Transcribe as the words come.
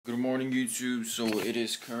Good morning, YouTube. So it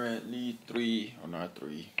is currently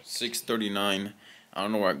 6:39. I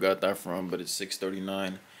don't know where I got that from, but it's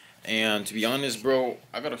 6:39. And to be honest, bro,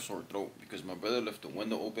 I got a sore throat because my brother left the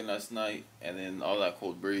window open last night, and then all that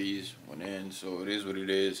cold breeze went in. So it is what it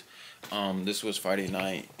is. This was Friday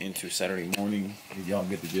night into Saturday morning. If y'all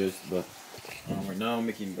get the gist, but right now I'm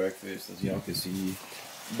making breakfast, as y'all can see.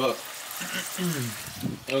 But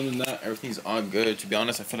other than that, everything's all good. To be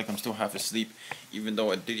honest, I feel like I'm still half asleep, even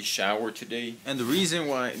though I did shower today. And the reason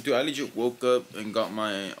why, dude, I legit woke up and got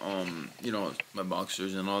my my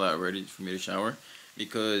boxers and all that ready for me to shower,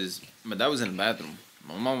 because my dad was in the bathroom.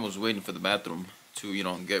 My mom was waiting for the bathroom to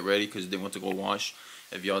get ready because they went to go wash.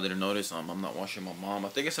 If y'all didn't notice, I'm not washing my mom. I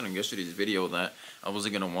think I said in yesterday's video that I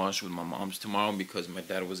wasn't gonna wash with my mom's tomorrow because my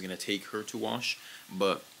dad was gonna take her to wash,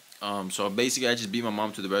 but. So basically, I just beat my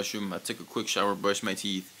mom to the restroom. I took a quick shower, brushed my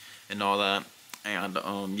teeth, and all that. And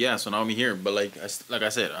yeah, so now I'm here. But like I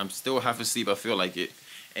said, I'm still half asleep. I feel like it.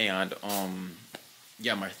 And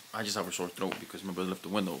yeah, I just have a sore throat because my brother left the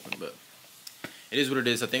window open. But it is what it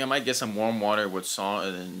is. I think I might get some warm water with salt,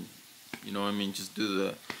 and then just do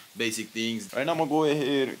the basic things. Right now, I'm gonna go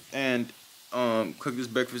ahead and cook this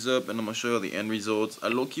breakfast up, and I'm gonna show you the end results. I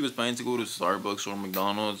low-key was planning to go to Starbucks or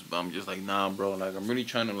McDonald's, but I'm just like, nah, bro. Like, I'm really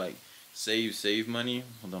trying to like save money.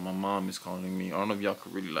 Hold on, my mom is calling me. I don't know if y'all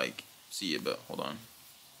could really like see it, but hold on.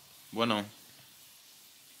 Bueno.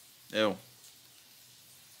 Ew.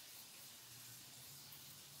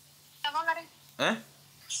 $30. ¿Eh?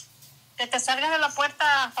 Que te salgas de la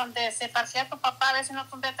puerta donde se parquea tu papá, a ver si no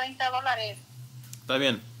son de $30. Está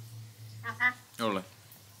bien. Ajá. Hola.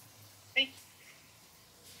 Sí.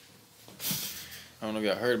 I don't know if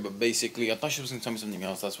y'all heard, but basically, I thought she was gonna tell me something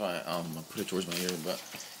else. That's why I put it towards my ear, but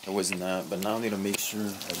it wasn't that. But now I need to make sure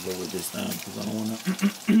I lower this down because I don't wanna.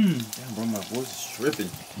 Damn, bro, my voice is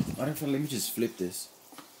tripping. Matter of fact, let me just flip this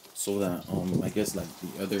so that I guess like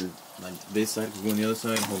the other, like this side can go on the other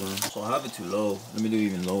side. Hold on. So I have it too low. Let me do it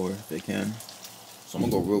even lower if I can. So I'm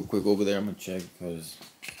gonna go real quick over there. I'm gonna check because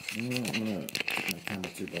I'm gonna take my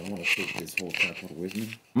camera too, but I don't want to take this whole tripod with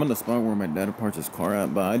me. I'm in the spot where my dad parks his car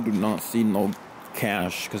at, but I do not see no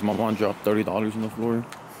cash because my mom dropped $30 on the floor,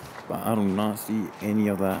 but I do not see any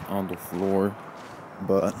of that on the floor.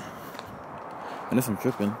 But unless I'm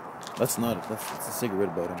tripping, that's a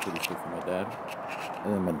cigarette butt. I'm pretty sure for my dad.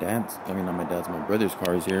 And then not my dad's, my brother's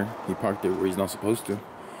car is here. He parked it where he's not supposed to,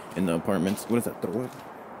 in the apartments. What is that? Throw it.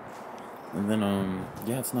 And then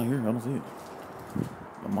yeah, it's not here. I don't see it.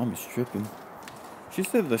 My mom is tripping. She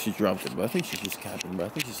said that she dropped it, but I think she's just capping. But I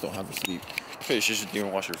think she's still half asleep. Okay, she just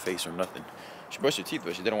didn't wash her face or nothing. She brushed her teeth,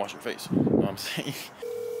 but she didn't wash her face. You know what I'm saying?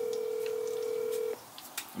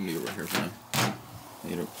 I'm gonna leave it right here for now. I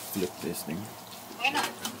need to flip this thing. Bueno.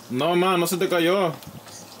 No, ma, no se te cayó.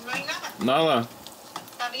 No hay nada. Nada.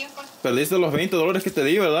 Está bien, pues. Perdiste los $20 que te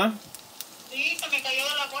di, ¿verdad? Sí, se me cayó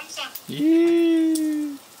de la bolsa.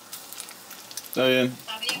 Yee. Está bien.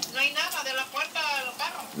 Está bien. No hay nada de la puerta de los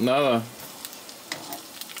carros. Nada.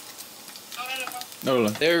 Órale, pues. No.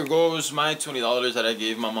 There goes my $20 that I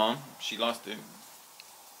gave my mom. She lost it.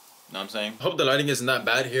 Know what I'm saying? I hope the lighting isn't that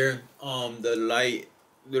bad here. The light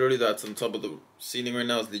literally that's on top of the ceiling right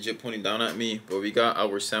now is legit pointing down at me. But we got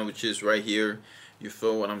our sandwiches right here. You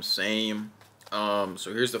feel what I'm saying?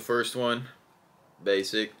 So here's the first one,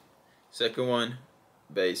 basic. Second one,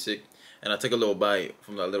 basic. And I took a little bite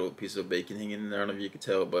from that little piece of bacon hanging in there. I don't know if you could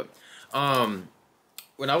tell, but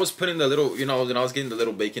when I was putting the little, when I was getting the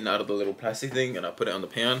little bacon out of the little plastic thing and I put it on the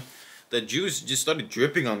pan, the juice just started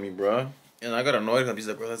dripping on me, bro. And I got annoyed. I was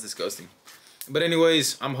like, bro, that's disgusting. But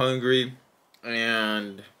anyways, I'm hungry.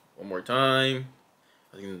 And one more time.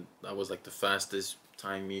 I think that was like the fastest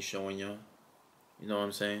time me showing y'all. You know what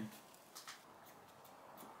I'm saying?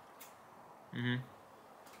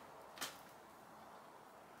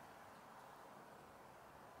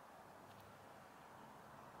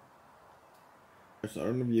 So I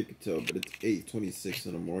don't know if you can tell, but it's 8:26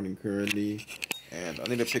 in the morning currently. And I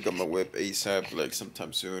need to pick up my whip ASAP, like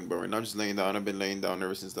sometime soon. But right now I'm just laying down. I've been laying down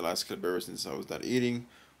ever since the last clip, ever since I was done eating.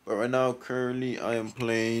 But right now, currently, I am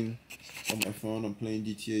playing on my phone. I'm playing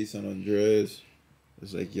GTA San Andreas.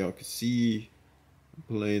 It's like y'all can see.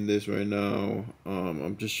 I'm playing this right now.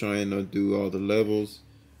 I'm just trying to do all the levels,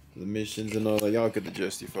 the missions and all that. Y'all get the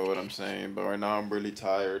gist, you feel what I'm saying. But right now, I'm really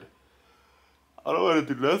tired. I don't want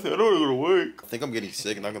to do nothing. I don't want to go to work. I think I'm getting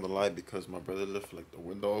sick, not gonna lie, because my brother left like the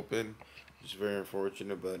window open. It's very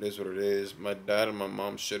unfortunate, but it is what it is. My dad and my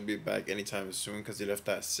mom should be back anytime soon because they left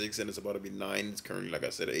at 6 and it's about to be 9. It's currently, like I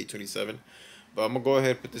said, 8:27. But I'm gonna go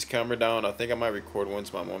ahead and put this camera down. I think I might record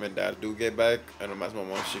once my mom and dad do get back. And I'm asking my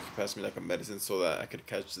mom if she could pass me like a medicine so that I could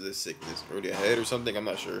catch this sickness early ahead or something. I'm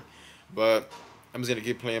not sure. But I'm just gonna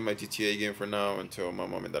keep playing my GTA game for now until my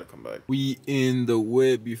mom and dad come back. We in the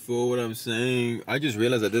whip before what I'm saying. I just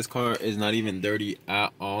realized that this car is not even dirty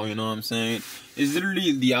at all, you know what I'm saying? It's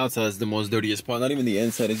literally the outside is the most dirtiest part, not even the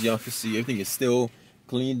inside. As y'all can see, everything is still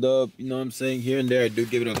cleaned up, you know what I'm saying? Here and there I do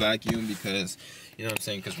give it a vacuum because, you know what I'm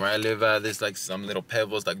saying, because where I live at, there's like some little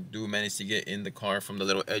pebbles that do manage to get in the car from the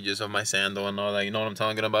little edges of my sandal and all that, you know what I'm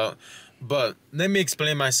talking about? But let me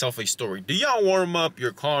explain myself a story. Do y'all warm up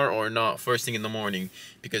your car or not first thing in the morning?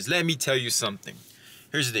 Because let me tell you something.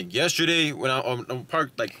 Here's the thing. Yesterday, when I'm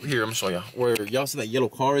parked, like here, I'm gonna show y'all where y'all see that yellow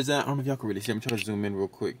car is at. I don't know if y'all can really see. I'm trying to zoom in real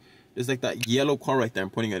quick. There's like that yellow car right there.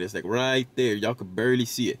 I'm pointing at it. It's like right there. Y'all could barely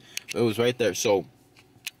see it, but it was right there. So,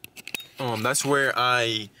 that's where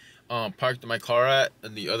I parked my car at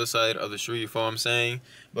on the other side of the street, you feel what I'm saying?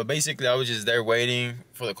 But basically, I was just there waiting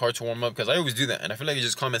for the car to warm up because I always do that. And I feel like it's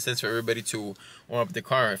just common sense for everybody to warm up the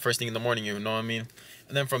car first thing in the morning, you know what I mean?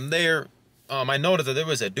 And then from there, I noticed that there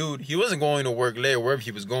was a dude. He wasn't going to work late wherever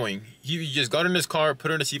he was going. He just got in his car,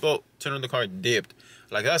 put on the seatbelt, turned on the car, dipped.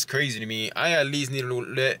 Like, that's crazy to me. I at least need to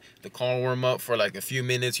let the car warm up for like a few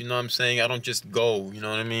minutes, you know what I'm saying? I don't just go, you know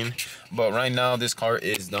what I mean? But right now, this car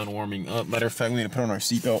is done warming up. Matter of fact, we need to put on our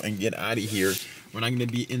seatbelt and get out of here. We're not going to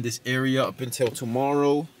be in this area up until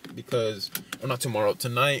tomorrow because, or not tomorrow,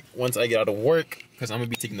 tonight, once I get out of work, because I'm going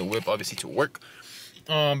to be taking the whip, obviously, to work.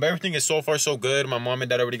 But everything is so far so good. My mom and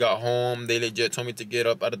dad already got home. They legit told me to get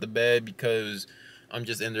up out of the bed because I'm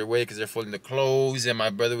just in their way because they're folding the clothes. And my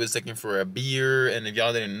brother was looking for a beer. And if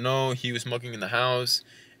y'all didn't know, he was smoking in the house.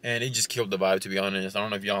 And it just killed the vibe, to be honest. I don't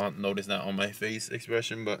know if y'all noticed that on my face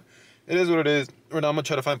expression, but it is what it is. Right now, I'm going to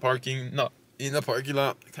try to find parking. Not in the parking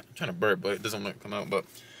lot. I'm trying to burp, but it doesn't want to come out. But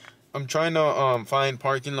I'm trying to find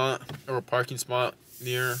parking lot or a parking spot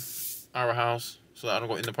near our house, so I don't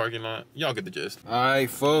go in the parking lot. Y'all get the gist. Alright,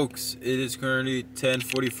 folks. It is currently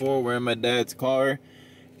 10:44. We're in my dad's car.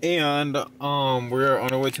 And we're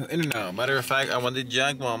on our way to In-N-Out. Matter of fact, I wanted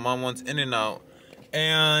Jack. My mom wants In-N-Out.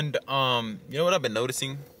 And you know what I've been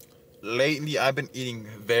noticing? Lately, I've been eating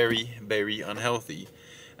very, very unhealthy.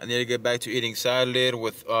 I need to get back to eating salad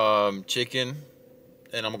with chicken.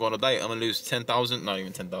 And I'm going to diet. I'm going to lose 10,000, not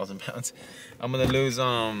even 10,000 pounds. I'm going to lose,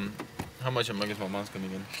 how much am I? I guess my mom's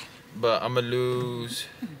coming in. But I'm going to lose,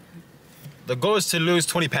 the goal is to lose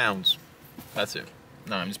 20 pounds. That's it.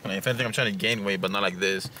 No, I'm just playing. If anything, I'm trying to gain weight, but not like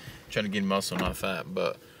this. I'm trying to gain muscle, not fat.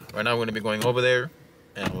 But right now, we're going to be going over there.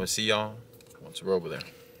 And we'll see y'all once we're over there.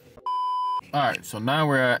 Alright, so now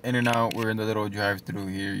we're at In-N-Out. We're in the little drive-thru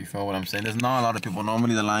here. You feel what I'm saying? There's not a lot of people.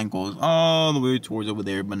 Normally, the line goes all the way towards over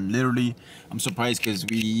there. But literally, I'm surprised because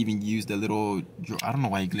we even used the little... I don't know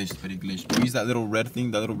why it glitched, but it glitched. We used that little red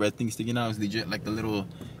thing. That little red thing sticking out is legit like the little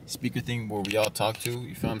speaker thing where we all talk to.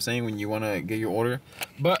 You feel what I'm saying? When you want to get your order.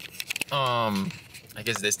 But, I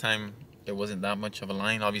guess this time, it wasn't that much of a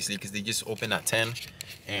line, obviously, because they just opened at 10.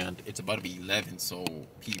 And it's about to be 11, so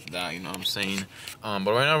peep that, you know what I'm saying? But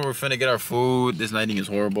right now we're finna get our food. This lighting is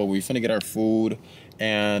horrible. We're finna get our food,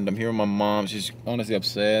 and I'm here with my mom. She's honestly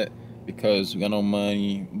upset because we got no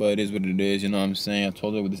money, but it is what it is, you know what I'm saying? I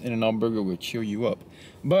told her with this In-N-Out burger will cheer you up.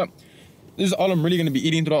 But this is all I'm really gonna be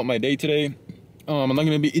eating throughout my day today. I'm not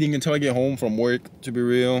gonna be eating until I get home from work, to be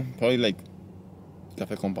real. Probably like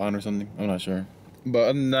cafe con pan or something. I'm not sure. But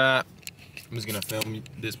other than that, I'm just gonna film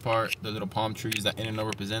this part, the little palm trees that In-N-Out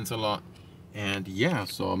represents a lot. And yeah,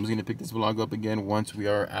 so I'm just gonna pick this vlog up again once we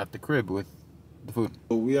are at the crib with the food.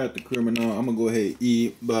 So we are at the crib right now. I'm gonna go ahead and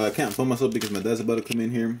eat, but I can't film myself because my dad's about to come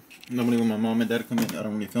in here. Normally when my mom and dad come in, I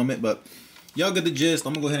don't really film it, but y'all get the gist.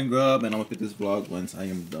 I'm gonna go ahead and grab and I'm gonna pick this vlog once I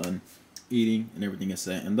am done eating and everything is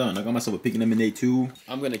set and done. I got myself a picking lemonade too.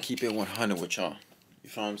 I'm gonna keep it 100 with y'all. You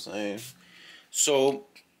feel what I'm saying? So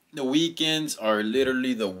the weekends are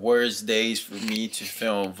literally the worst days for me to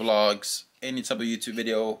film vlogs, any type of YouTube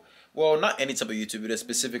video. Well, not any type of YouTube video,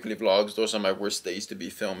 specifically vlogs. Those are my worst days to be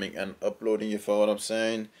filming and uploading, you feel what I'm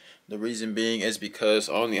saying? The reason being is because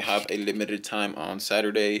I only have a limited time on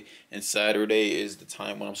Saturday, and Saturday is the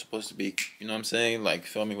time when I'm supposed to be, you know what I'm saying, like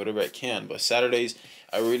filming whatever I can. But Saturdays,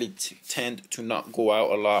 I really tend to not go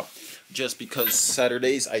out a lot just because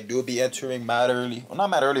Saturdays I do be entering mad early. Well, not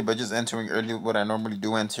mad early, but just entering early what I normally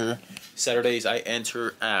do enter. Saturdays I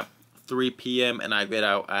enter at 3 p.m. and I get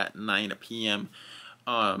out at 9 p.m.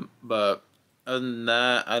 But other than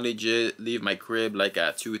that, I legit leave my crib like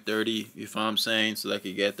at 2:30. You feel what I'm saying? So that I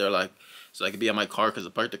could get there so I could be at my car because I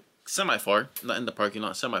parked semi far, not in the parking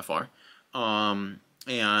lot, semi far.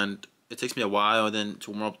 And it takes me a while. And then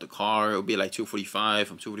to warm up the car, it'll be like 2:45.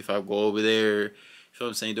 From 2:45, go over there. You feel what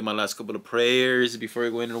I'm saying? Do my last couple of prayers before I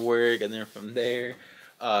go into work, and then from there,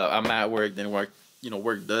 I'm at work. Then work,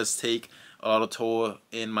 work does take a lot of toll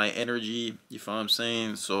in my energy. You feel what I'm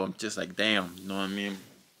saying? So I'm just like, damn, you know what I mean?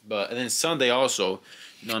 And then Sunday also,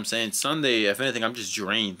 you know what I'm saying? Sunday, if anything, I'm just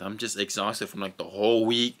drained. I'm just exhausted from like the whole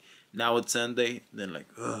week. Now it's Sunday, then like,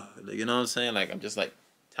 ugh, like, you know what I'm saying? Like, I'm just like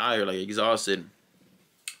tired, like exhausted.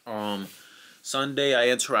 Sunday I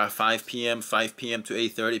enter at 5 p.m. to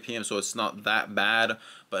 8:30 p.m. So it's not that bad.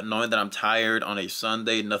 But knowing that I'm tired on a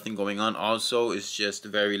Sunday, nothing going on also is just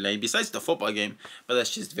very lame. Besides the football game, but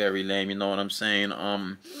that's just very lame. You know what I'm saying?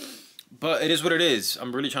 But it is what it is.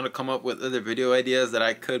 I'm really trying to come up with other video ideas that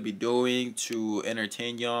I could be doing to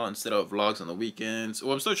entertain y'all instead of vlogs on the weekends.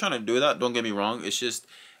 Well, I'm still trying to do that. Don't get me wrong. It's just,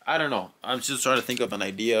 I don't know. I'm just trying to think of an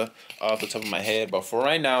idea off the top of my head. But for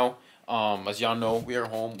right now, as y'all know, we are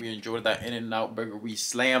home. We enjoyed that In-N-Out burger. We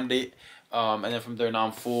slammed it. And then from there, now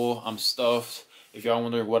I'm full. I'm stuffed. If y'all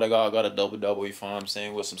wondering what I got a double-double, you know what I'm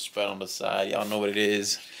saying, with some spread on the side. Y'all know what it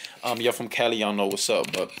is. Y'all from Cali, y'all know what's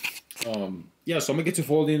up. But, yeah, so I'm going to get to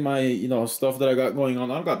folding my, stuff that I got going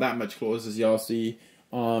on. I don't got that much clothes, as y'all see.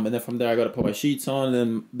 And then from there, I got to put my sheets on. And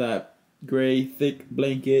then that gray, thick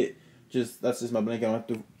blanket, that's just my blanket. I don't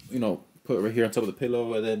have to, put it right here on top of the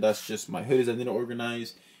pillow. And then that's just my hoodies I need to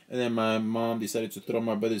organize. And then my mom decided to throw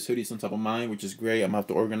my brother's hoodies on top of mine, which is great. I'm going to have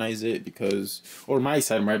to organize it because, or my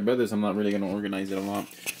side, my brother's, I'm not really going to organize it a lot.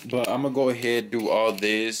 But I'm going to go ahead and do all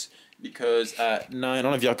this because at 9, I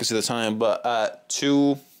don't know if y'all can see the time, but at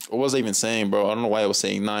 2, what was I even saying, bro? I don't know why I was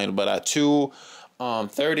saying 9, but at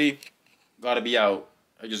 2:30, got to be out.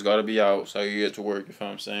 I just got to be out so I can get to work, you know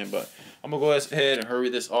what I'm saying? But I'm going to go ahead and hurry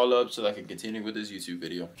this all up so that I can continue with this YouTube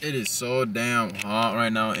video. It is so damn hot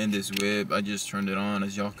right now in this whip. I just turned it on.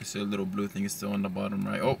 As y'all can see, a little blue thing is still on the bottom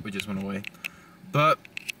right. Oh, it just went away. But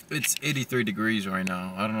it's 83 degrees right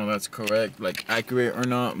now. I don't know if that's correct, like accurate or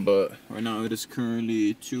not. But right now it is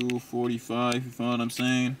currently 2:45, you know what I'm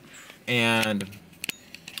saying? And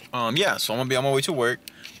yeah, so I'm going to be on my way to work.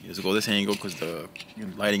 Let's go this angle because the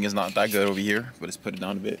lighting is not that good over here, but let's put it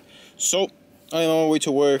down a bit. So I'm on my way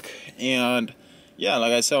to work, and yeah,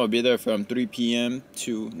 like I said, I'll be there from 3 p.m.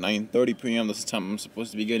 to 9:30 p.m. That's the time I'm supposed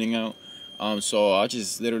to be getting out. So I'll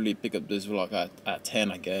just literally pick up this vlog at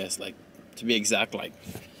 10, I guess. Like, to be exact, like,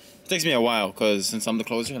 it takes me a while because since I'm the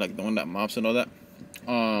closer, like the one that mops and all that.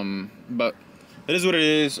 But it is what it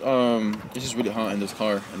is. It's just really hot in this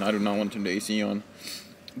car, and I do not want to turn the AC on.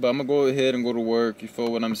 But I'm going to go ahead and go to work, you feel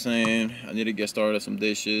what I'm saying? I need to get started on some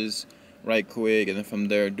dishes right quick, and then from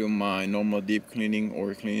there do my normal deep cleaning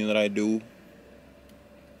or cleaning that I do.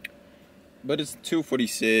 But it's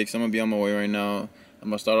 2:46. I'm going to be on my way right now. I'm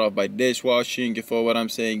going to start off by dishwashing, you feel what I'm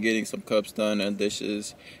saying? Getting some cups done and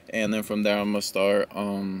dishes. And then from there I'm going to start,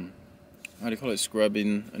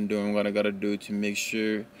 scrubbing and doing what I got to do to make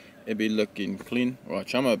sure it be looking clean. Or I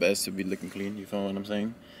try my best to be looking clean, you feel what I'm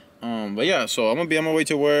saying? But yeah, so I'm gonna be on my way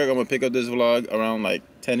to work. I'm gonna pick up this vlog around like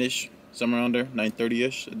 10ish, somewhere around there,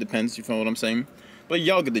 9:30ish. It depends, you feel what I'm saying? But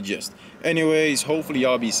y'all get the gist. Anyways, hopefully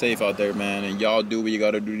y'all be safe out there, man, and y'all do what you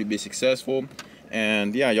gotta do to be successful.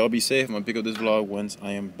 And yeah, y'all be safe. I'm gonna pick up this vlog once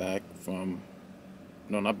I am back from,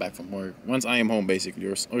 no, not back from work. Once I am home, basically,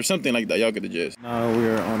 or something like that. Y'all get the gist. Now we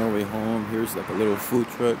are on our way home. Here's like a little food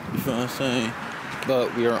truck, you feel what I'm saying?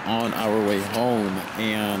 But we are on our way home,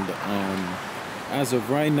 and as of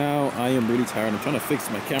right now, I am really tired. I'm trying to fix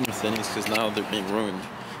my camera settings because now they're being ruined.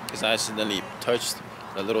 Because I accidentally touched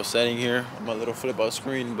a little setting here on my little flip out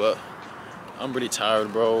screen. But I'm really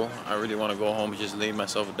tired, bro. I really want to go home and just lay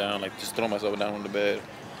myself down, like just throw myself down on the bed.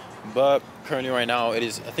 But currently right now, it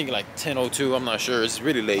is, I think, like 10:02. I'm not sure. It's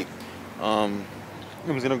really late. I'm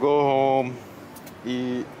just going to go home,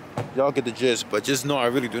 eat. Y'all get the gist. But just know I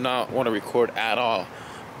really do not want to record at all.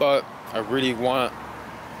 But I really want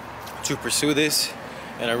to pursue this,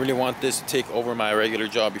 and I really want this to take over my regular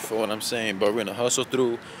job, you feel what I'm saying? But we're gonna hustle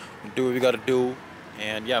through, do what we gotta do,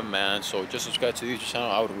 and yeah, man. So just subscribe to the YouTube channel.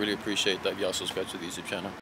 I would really appreciate that if y'all subscribe to the YouTube channel.